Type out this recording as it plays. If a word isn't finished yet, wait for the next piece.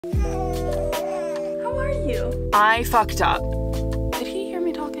you. I fucked up. Did he hear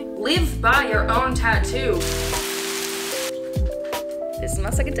me talking? Live by your own tattoo. This is my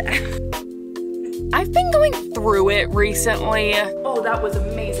second time. I've been going through it recently. Oh, that was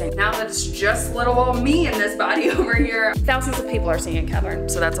amazing. Now that it's just little old me in this body over here. Thousands of people are seeing it, Cathrin,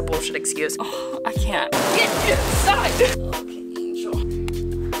 so that's a bullshit excuse. Oh, I can't. Get inside! Okay, angel.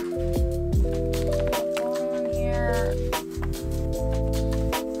 On here.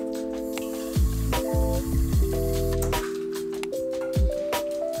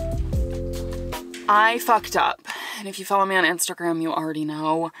 I fucked up. And if you follow me on Instagram, you already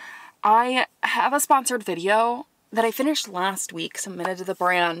know. I have a sponsored video that I finished last week, submitted to the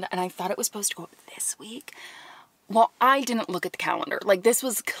brand, and I thought it was supposed to go up this week. Well, I didn't look at the calendar. Like, this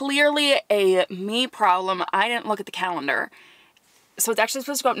was clearly a me problem. I didn't look at the calendar. So it's actually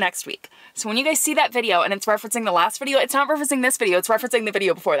supposed to go up next week. So when you guys see that video and it's referencing the last video, it's not referencing this video, it's referencing the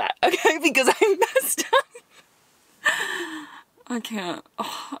video before that, okay? Because I messed up. I can't.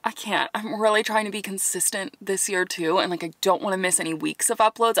 Oh, I can't. I'm really trying to be consistent this year too, and like I don't want to miss any weeks of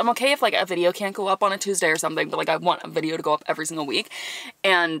uploads. I'm okay if like a video can't go up on a Tuesday or something, but like I want a video to go up every single week.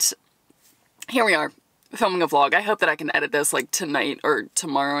 And here we are, filming a vlog. I hope that I can edit this like tonight or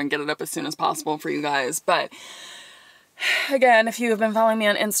tomorrow and get it up as soon as possible for you guys. But again, if you have been following me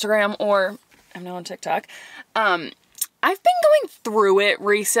on Instagram or I'm now on TikTok, I've been going through it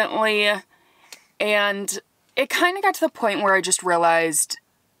recently, and it kind of got to the point where I just realized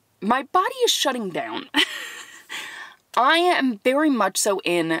my body is shutting down. I am very much so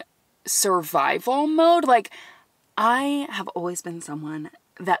in survival mode. Like, I have always been someone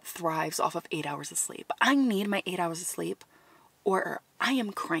that thrives off of 8 hours of sleep. I need my 8 hours of sleep or I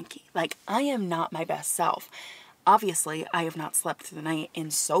am cranky. Like, I am not my best self. Obviously, I have not slept through the night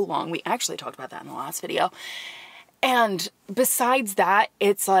in so long. We actually talked about that in the last video. And besides that,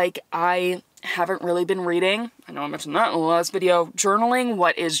 it's like I haven't really been reading. I know I mentioned that in the last video. Journaling.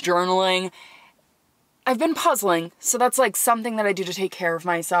 What is journaling? I've been puzzling, so that's like something that I do to take care of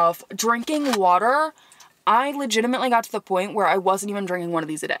myself. Drinking water. I legitimately got to the point where I wasn't even drinking one of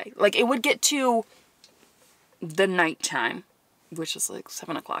these a day. Like, it would get to the nighttime, which is like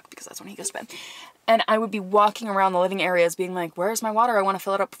 7 o'clock because that's when he goes to bed. And I would be walking around the living areas being like, where's my water? I want to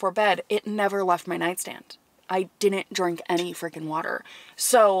fill it up before bed. It never left my nightstand. I didn't drink any freaking water.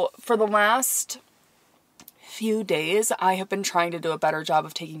 So for the last few days, I have been trying to do a better job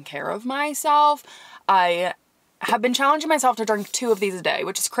of taking care of myself. I have been challenging myself to drink 2 of these a day,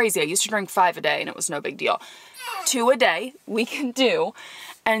 which is crazy. I used to drink 5 a day and it was no big deal. 2 a day we can do.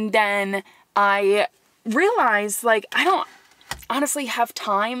 And then I realized, like, I don't honestly have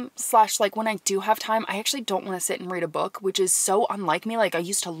time, / like when I do have time, I actually don't want to sit and read a book, which is so unlike me. Like, I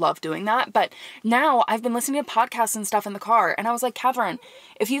used to love doing that, but now I've been listening to podcasts and stuff in the car, and I was like, Cathrin,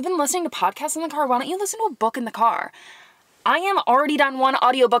 if you've been listening to podcasts in the car, why don't you listen to a book in the car? I am already done 1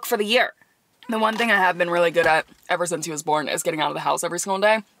 audiobook for the year. The one thing I have been really good at ever since he was born is getting out of the house every single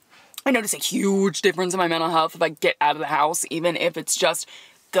day. I notice a huge difference in my mental health if I get out of the house, even if it's just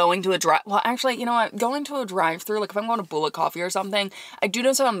going to a drive, well, actually, you know what, going to a drive-thru, like if I'm going to Bullet Coffee or something, I do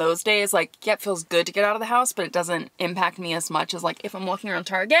notice on those days, like, yeah, it feels good to get out of the house, but it doesn't impact me as much as, like, if I'm walking around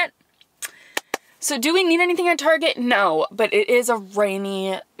Target. So do we need anything at Target? No, but it is a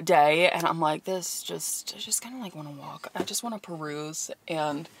rainy day, and I'm like, I just kind of, like, want to walk. I just want to peruse,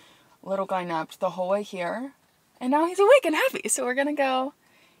 and little guy napped the whole way here, and now he's awake and happy, so we're gonna go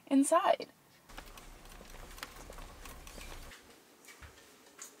inside.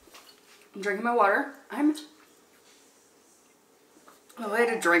 I'm drinking my water. Oh, I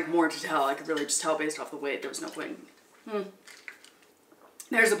had to drink more to tell. I could really just tell based off the weight. There was no point.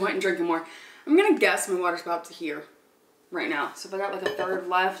 There's the point in drinking more. I'm gonna guess my water's about to here right now. So if I got like a 1/3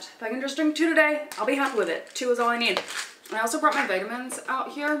 left, if I can just drink 2 today, I'll be happy with it. 2 is all I need. And I also brought my vitamins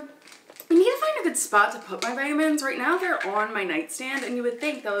out here. I need to find a good spot to put my vitamins. Right now they're on my nightstand, and you would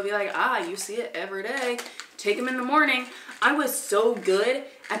think that would be like, ah, you see it every day. Take them in the morning. I was so good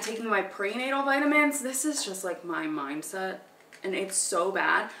at taking my prenatal vitamins. This is just like my mindset, and it's so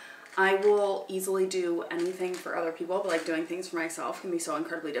bad. I will easily do anything for other people, but like doing things for myself can be so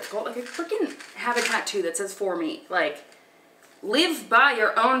incredibly difficult. Like, I freaking have a tattoo that says "for me." Like, live by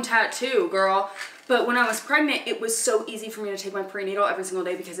your own tattoo, girl. But when I was pregnant, it was so easy for me to take my prenatal every single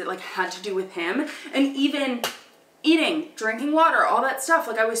day because it like had to do with him. And even eating, drinking water, all that stuff.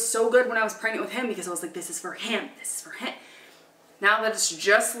 Like, I was so good when I was pregnant with him because I was like, this is for him, this is for him. Now that it's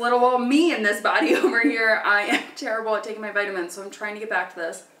just little old me in this body over here, I am terrible at taking my vitamins, so I'm trying to get back to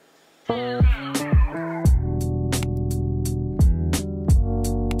this.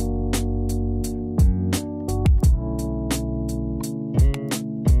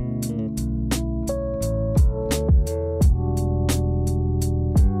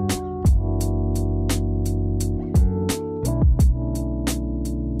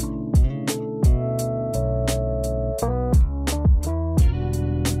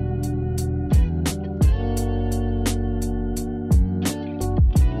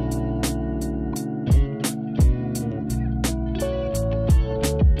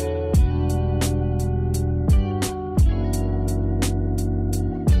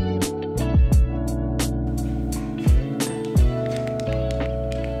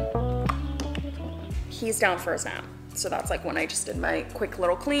 he's down for his nap. So that's like when I just did my quick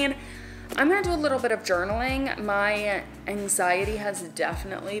little clean. I'm gonna do a little bit of journaling. My anxiety has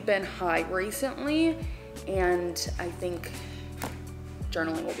definitely been high recently, and I think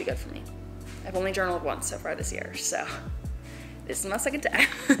journaling will be good for me. I've only journaled once so far this year, so this is my second time.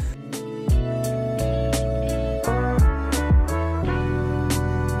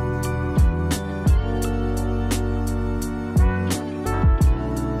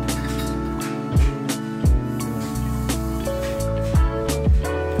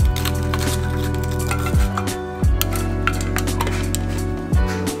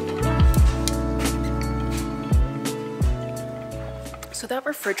 So that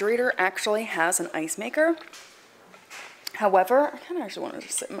refrigerator actually has an ice maker. However, I kind of actually want to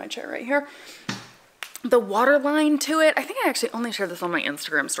just sit in my chair right here. The water line to it, I think I actually only shared this on my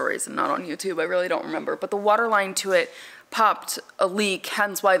Instagram stories and not on YouTube. I really don't remember. But the water line to it popped a leak,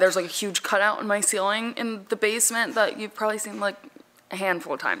 hence why there's like a huge cutout in my ceiling in the basement that you've probably seen like a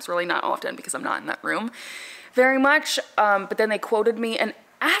handful of times. Really not often because I'm not in that room very much. But then they quoted me an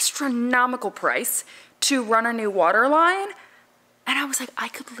astronomical price to run a new water line. And I was like, I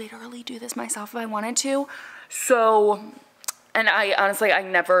could literally do this myself if I wanted to. So, and I honestly, I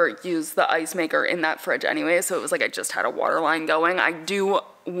never used the ice maker in that fridge anyway. So it was like I just had a water line going. I do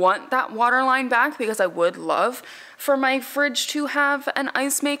want that water line back because I would love for my fridge to have an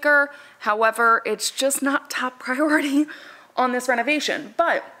ice maker. However, it's just not top priority on this renovation.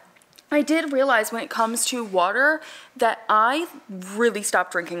 But I did realize when it comes to water that I really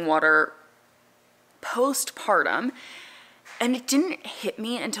stopped drinking water postpartum. And it didn't hit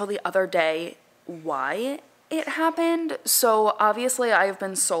me until the other day why it happened. So obviously I've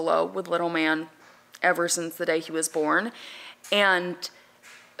been solo with little man ever since the day he was born. And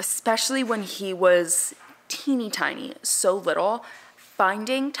especially when he was teeny tiny, so little,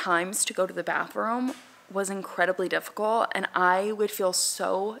 finding times to go to the bathroom was incredibly difficult. And I would feel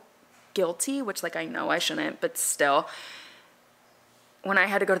so guilty, which like I know I shouldn't, but still, when I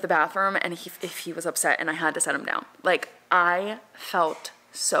had to go to the bathroom and if he was upset and I had to set him down, like I felt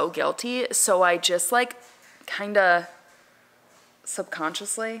so guilty. So I just like kind of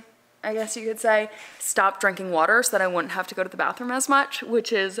subconsciously, I guess you could say, stopped drinking water so that I wouldn't have to go to the bathroom as much,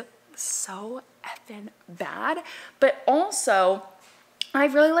 which is so effing bad. But also, I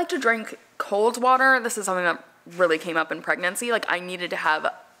really like to drink cold water. This is something that really came up in pregnancy. Like I needed to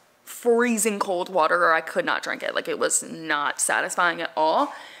have freezing cold water or I could not drink it. Like it was not satisfying at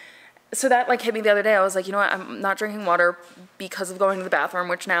all. So that like hit me the other day. I was like, you know what, I'm not drinking water because of going to the bathroom,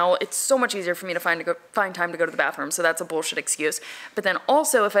 which now it's so much easier for me to find time to go to the bathroom. So that's a bullshit excuse. But then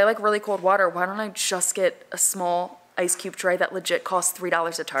also if I like really cold water, why don't I just get a small ice cube tray that legit costs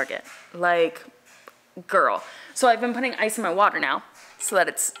 $3 at Target? Like, girl. So I've been putting ice in my water now so that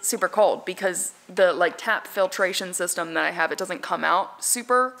it's super cold because the like tap filtration system that I have, it doesn't come out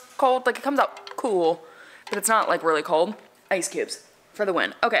super cold. Like it comes out cool, but it's not like really cold. Ice cubes for the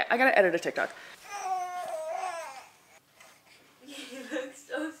win. Okay, I gotta edit a TikTok. You look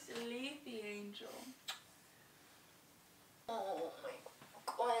so sleepy, Angel. Oh my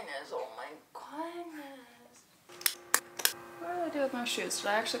goodness, oh my goodness. What did I do with my shoes? Did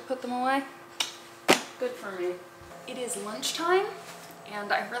I actually put them away? Good for me. It is lunchtime.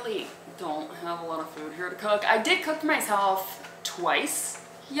 And I really don't have a lot of food here to cook. I did cook myself twice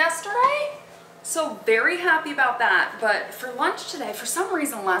yesterday, so very happy about that. But for lunch today, for some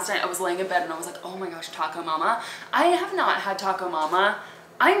reason last night I was laying in bed and I was like, oh my gosh, Taco Mama. I have not had Taco Mama,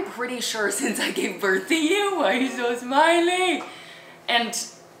 I'm pretty sure, since I gave birth to you. Why are you so smiley? And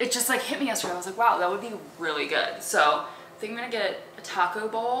it just like hit me yesterday. I was like, wow, that would be really good. So I think I'm gonna get a taco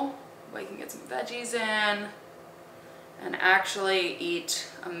bowl where I can get some veggies in and actually eat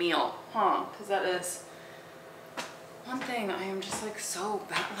a meal, because that is one thing I am just like so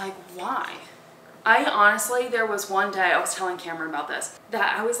bad, like why? I honestly, there was one day, I was telling Cameron about this,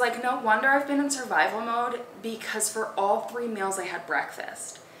 that I was like, no wonder I've been in survival mode, because for all 3 meals I had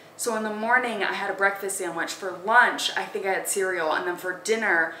breakfast. So in the morning I had a breakfast sandwich, for lunch I think I had cereal, and then for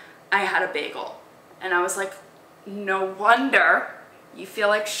dinner I had a bagel. And I was like, no wonder you feel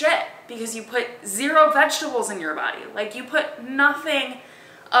like shit, because you put 0 vegetables in your body. Like you put nothing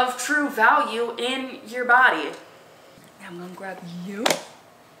of true value in your body. Now I'm gonna grab you.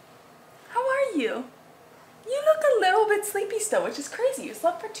 How are you? You look a little bit sleepy still, which is crazy. You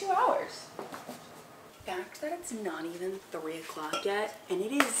slept for 2 hours. The fact that it's not even 3 o'clock yet, and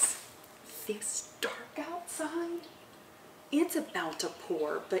it is this dark outside. It's about to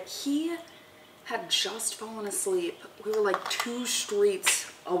pour, but he had just fallen asleep. We were like 2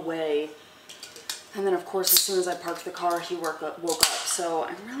 streets away And then of course, as soon as I parked the car, he woke up. So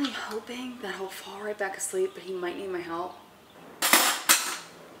I'm really hoping that he'll fall right back asleep, but he might need my help.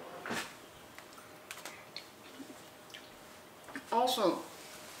 Also,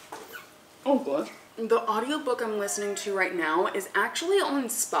 oh gosh, the audiobook I'm listening to right now is actually on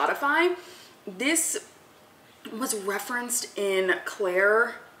Spotify. This was referenced in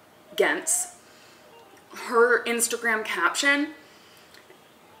Claire Gent's, her Instagram caption.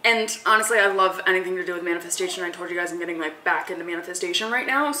 And honestly, I love anything to do with manifestation. I told you guys I'm getting like back into manifestation right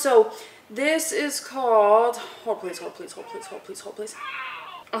now. So this is called, hold please.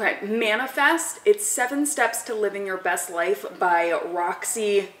 Okay, Manifest. It's 7 Steps to Living Your Best Life by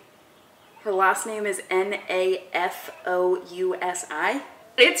Roxy. Her last name is Nafousi.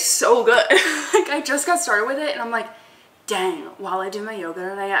 It's so good. Like, I just got started with it and I'm like, dang, while I do my yoga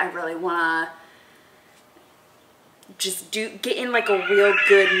today, I really wanna just get in like a real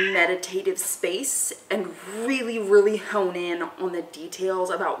good meditative space and really hone in on the details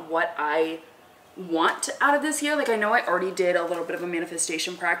about what I want out of this year. Like, I know I already did a little bit of a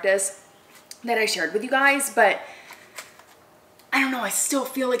manifestation practice that I shared with you guys, but I don't know, I still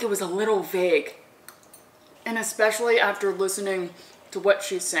feel like it was a little vague. And especially after listening to what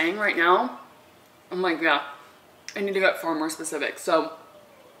she's saying right now, I'm like, yeah, I need to get far more specific. So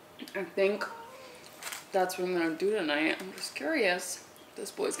I think that's what I'm gonna do tonight. I'm just curious if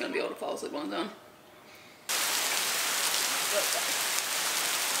this boy's gonna be able to fall asleep on his own.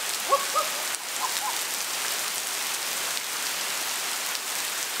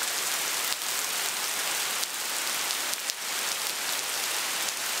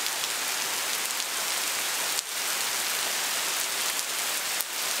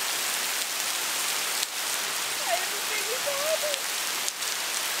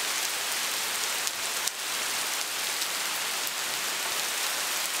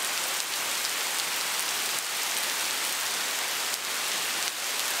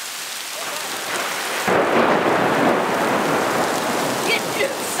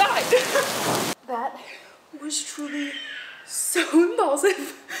 That was truly so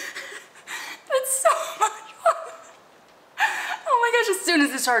impulsive. That's so much fun. Oh my gosh, as soon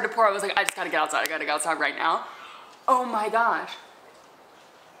as it started to pour, I was like, I just gotta get outside. I gotta go outside right now. Oh my gosh.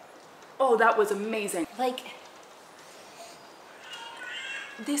 Oh, that was amazing. Like,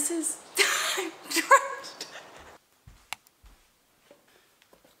 this is, I'm drenched.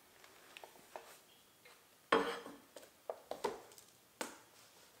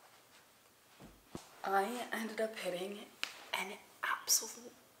 I ended up hitting an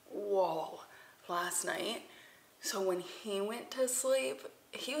absolute wall last night. So when he went to sleep,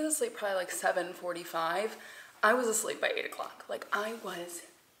 he was asleep probably like 7:45. I was asleep by 8 o'clock. Like, I was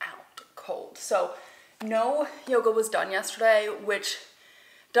out cold. So no yoga was done yesterday, which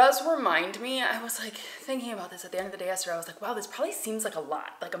does remind me, I was like thinking about this at the end of the day yesterday. I was like, wow, this probably seems like a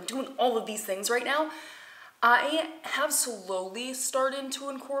lot. Like, I'm doing all of these things right now. I have slowly started to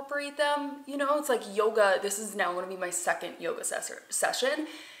incorporate them. You know, it's like yoga. This is now going to be my second yoga session.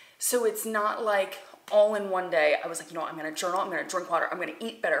 So it's not like all in one day. I was like, you know what, I'm going to journal, I'm going to drink water, I'm going to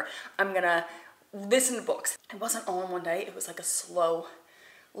eat better, I'm going to listen to books. It wasn't all in one day. It was like a slow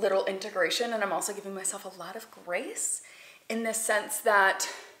little integration. And I'm also giving myself a lot of grace in the sense that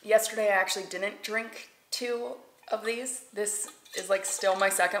yesterday I actually didn't drink 2 of these. This is like still my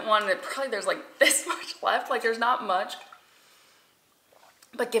second one. And there's like this much left. Like, there's not much.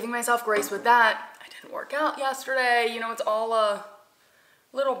 But giving myself grace with that. I didn't work out yesterday. You know, it's all a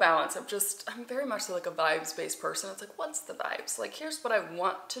little balance of just, I'm very much like a vibes-based person. It's like, what's the vibes? Like, here's what I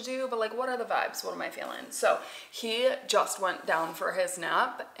want to do, but like, what are the vibes? What am I feeling? So he just went down for his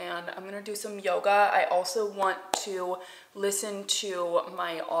nap and I'm gonna do some yoga. I also want to listen to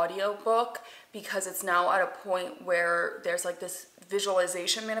my audiobook because it's now at a point where there's like this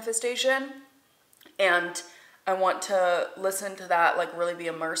visualization manifestation and I want to listen to that, like really be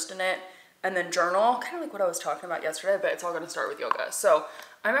immersed in it, and then journal, kind of like what I was talking about yesterday, but it's all gonna start with yoga. So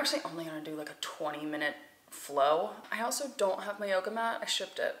I'm actually only gonna do like a 20-minute flow. I also don't have my yoga mat. I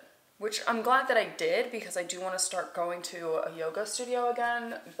shipped it, which I'm glad that I did because I do wanna start going to a yoga studio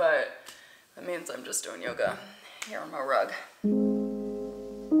again, but that means I'm just doing yoga here on my rug.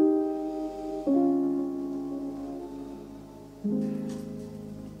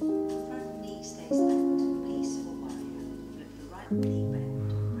 Front knee stays bent, peaceful warrior. Lift the right knee bent.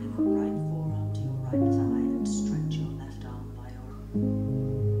 Bring your right forearm to your right thigh and stretch your left arm by your...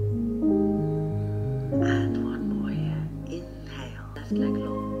 And one more here. Inhale, left leg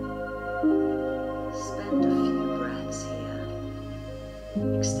long. Spend a few breaths here.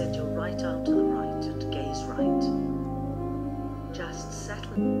 Extend your right arm to the right and gaze right. Just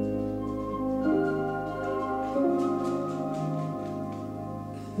settle.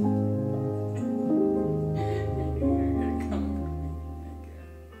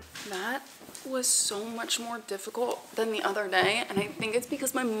 was so much more difficult than the other day, and I think it's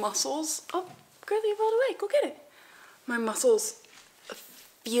because my muscles, oh, girlie, you rolled away, go get it. My muscles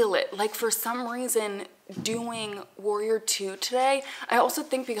feel it. Like for some reason, doing Warrior 2 today, I also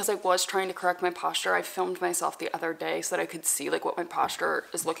think because I was trying to correct my posture, I filmed myself the other day so that I could see like what my posture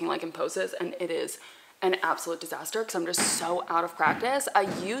is looking like in poses, and it is an absolute disaster because I'm just so out of practice. I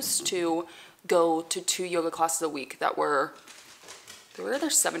used to go to 2 yoga classes a week that were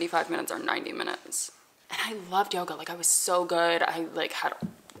either 75 minutes or 90 minutes. And I loved yoga. Like I was so good. I like had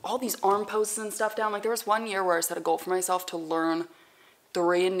all these arm poses and stuff down. Like there was one year where I set a goal for myself to learn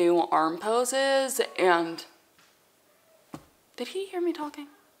 3 new arm poses, and did he hear me talking?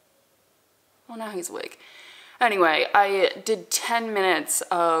 Well, now he's awake. Anyway, I did 10 minutes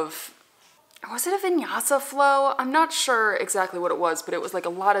of, was it a vinyasa flow? I'm not sure exactly what it was, but it was like a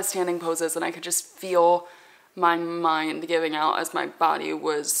lot of standing poses, and I could just feel my mind giving out as my body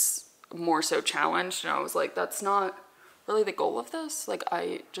was more so challenged. And I was like, that's not really the goal of this. Like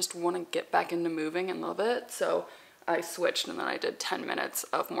I just want to get back into moving and love it. So I switched, and then I did 10 minutes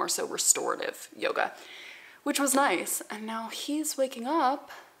of more so restorative yoga, which was nice. And now he's waking up,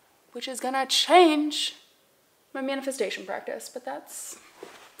 which is gonna change my manifestation practice, but that's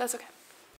okay.